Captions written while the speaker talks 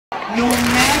No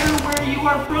matter where you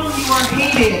are from, you are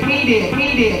hated, hated,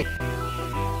 hated.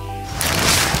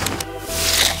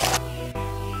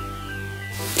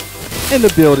 In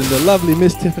the building, the lovely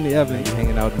Miss Tiffany Evans,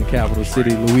 hanging out in the capital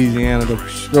city, Louisiana, to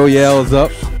throw your L's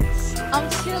up. I'm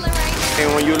chilling right now.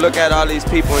 And when you look at all these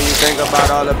people and you think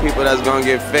about all the people that's gonna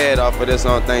get fed off of this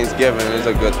on Thanksgiving, it's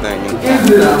a good thing. Is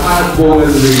it a hot boy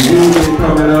reunion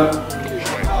coming up?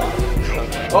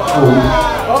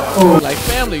 Like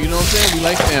family, you know what I'm saying? We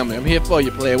like family. I'm here for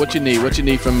you, player. What you need? What you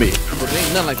need from me? But there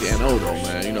ain't nothing like the NO though,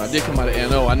 man. You know, I did come out of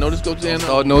NO. I know this goes to NO.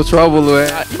 Oh, no trouble,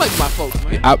 man. You might be my folks,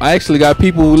 man. I actually got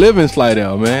people who live in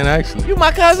Slidell, man, actually. You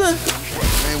my cousin?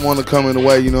 I ain't want to come in the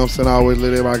way, you know what I'm saying? I always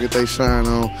let everybody get their shine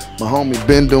on. My homie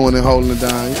been doing it, holding it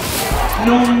down.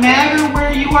 No matter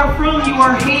where you are from, you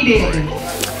are hated.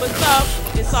 What's up?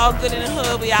 It's all good in the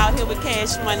hood. We out here with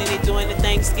Cash Money. They're doing the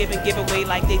Thanksgiving giveaway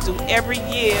like they do every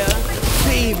year.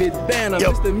 David Banner,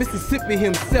 Mr. Mississippi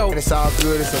himself. And it's all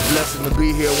good. It's a blessing to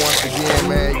be here once again,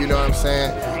 man. You know what I'm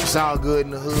saying? It's all good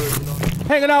in the hood. You know?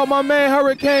 Hanging out with my man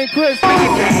Hurricane Chris. Let me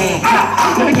get that hand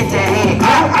clap. Let me get that hand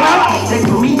clap. Since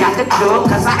we got the club,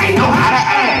 cause I ain't know how to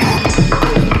act.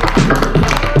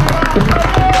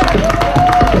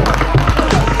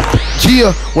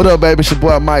 Yeah, what up, baby? It's your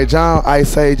boy Mike John,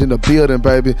 Ice Age in the building,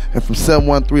 baby. And from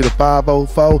 713 to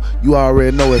 504, you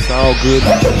already know it's all good.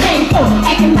 What you came for?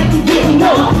 Acting like you didn't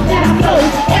know that I blow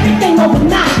everything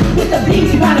overnight with the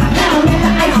beats by the pound and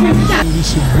the ice cream shot.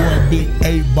 This your boy Big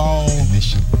A-Ball.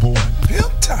 This your boy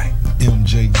Pimp Tight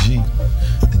MJG.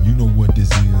 And you know what this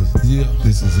is. Yeah,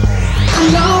 this is all good. I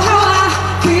know how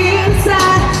I feel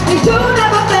inside, and you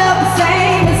never felt the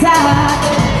same as I.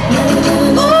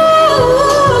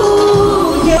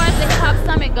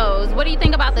 Goes. What do you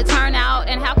think about the turnout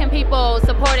and how can people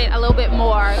support it a little bit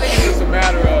more? I think it's just a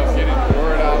matter of getting the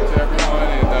word out to everyone.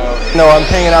 And, No, I'm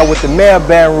hanging out with the Mayor of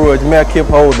Baton Rouge, Mayor Kip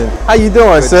Holden. How you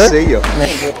doing, sir? Good to see you.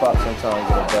 Hip hop sometimes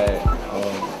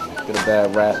get a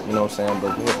bad rap, you know what I'm saying?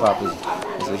 But hip hop is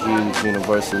a huge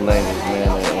universal language, man.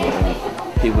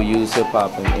 And people use hip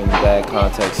hop in bad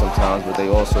context sometimes, but they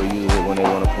also use it when they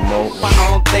want to promote. My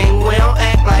own thing, we don't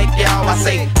act like y'all. I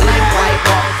say, live like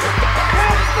y'all.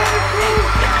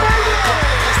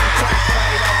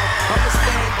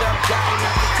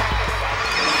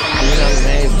 You know what I'm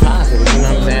saying? It's positive, you know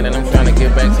what I'm saying? And I'm trying to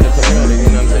give back to the community, you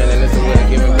know what I'm saying? And it's a way of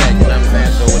giving back, you know what I'm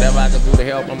saying? So whatever I can do to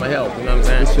help, I'ma help, you know what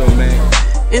I'm saying? It's your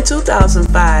man. In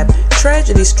 2005,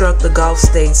 tragedy struck the Gulf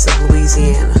states of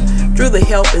Louisiana. Through the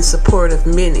help and support of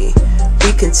many,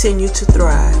 we continue to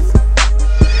thrive.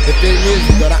 The thing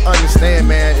is that I understand,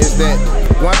 man, is that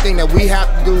one thing that we have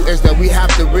to do is that we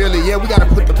have to really, we got to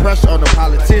put the pressure on the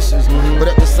politicians, but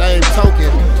at the same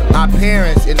token, our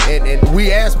parents and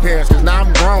we as parents, because now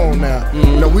I'm grown now,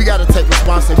 you know, we got to take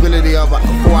responsibility for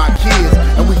our kids,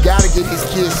 and we got to give these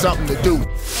kids something to do.